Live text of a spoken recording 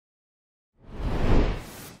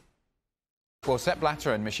Well, Sepp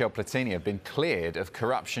Blatter and Michel Platini have been cleared of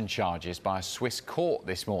corruption charges by a Swiss court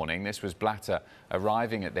this morning. This was Blatter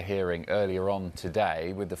arriving at the hearing earlier on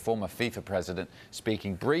today, with the former FIFA president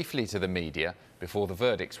speaking briefly to the media before the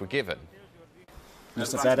verdicts were given.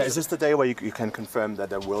 Mr. Blatter, is this the day where you can confirm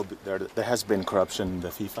that there has been corruption in the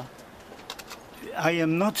FIFA? I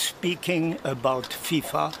am not speaking about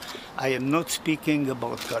FIFA. I am not speaking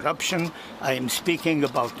about corruption. I am speaking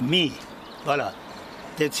about me. Voilà,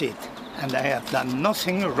 that's it. And I have done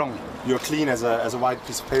nothing wrong. You're clean as a white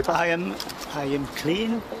piece of paper? I am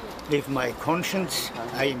clean with my conscience.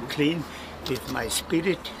 I am clean with my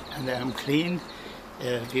spirit, and I am clean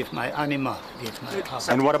with my anima, with my heart.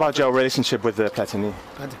 And what about your relationship with Platini?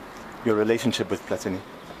 But, Your relationship with Platini?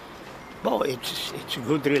 well, it's a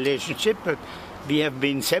good relationship, but we have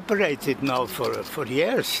been separated now for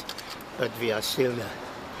years. But we are still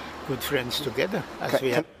good friends together, as we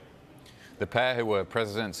have. The pair, who were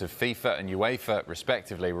presidents of FIFA and UEFA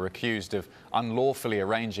respectively, were accused of unlawfully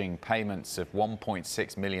arranging payments of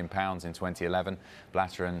 £1.6 million in 2011.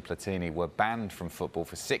 Blatter and Platini were banned from football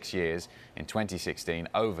for 6 years in 2016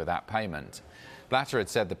 over that payment. Blatter had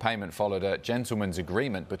said the payment followed a gentleman's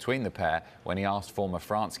agreement between the pair when he asked former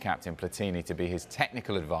France captain Platini to be his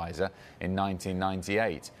technical advisor in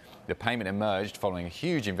 1998. The payment emerged following a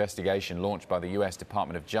huge investigation launched by the US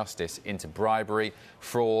Department of Justice into bribery,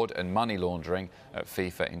 fraud and money laundering at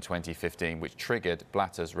FIFA in 2015, which triggered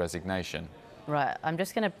Blatter's resignation. Right, I'm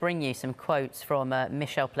just going to bring you some quotes from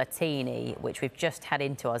Michel Platini, which we've just had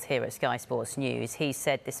into us here at Sky Sports News. He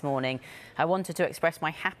said this morning, "I wanted to express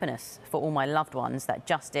my happiness for all my loved ones that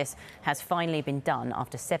justice has finally been done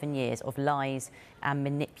after 7 years of lies and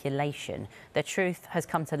manipulation. The truth has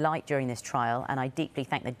come to light during this trial, and I deeply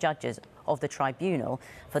thank the judges of the tribunal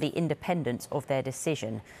for the independence of their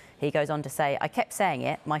decision." He goes on to say, "I kept saying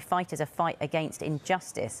it, my fight is a fight against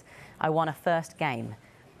injustice. I won a first game.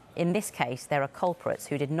 In this case, there are culprits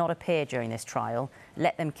who did not appear during this trial.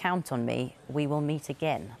 Let them count on me. We will meet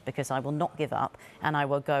again, because I will not give up and I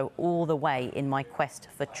will go all the way in my quest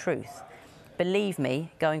for truth. Believe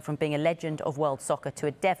me, going from being a legend of world soccer to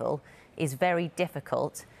a devil is very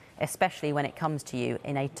difficult, especially when it comes to you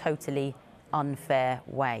in a totally unfair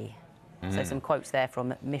way." So some quotes there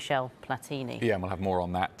from Michel Platini. Yeah, and we'll have more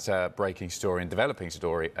on that breaking story and developing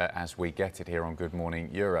story as we get it here on Good Morning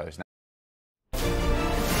Euros.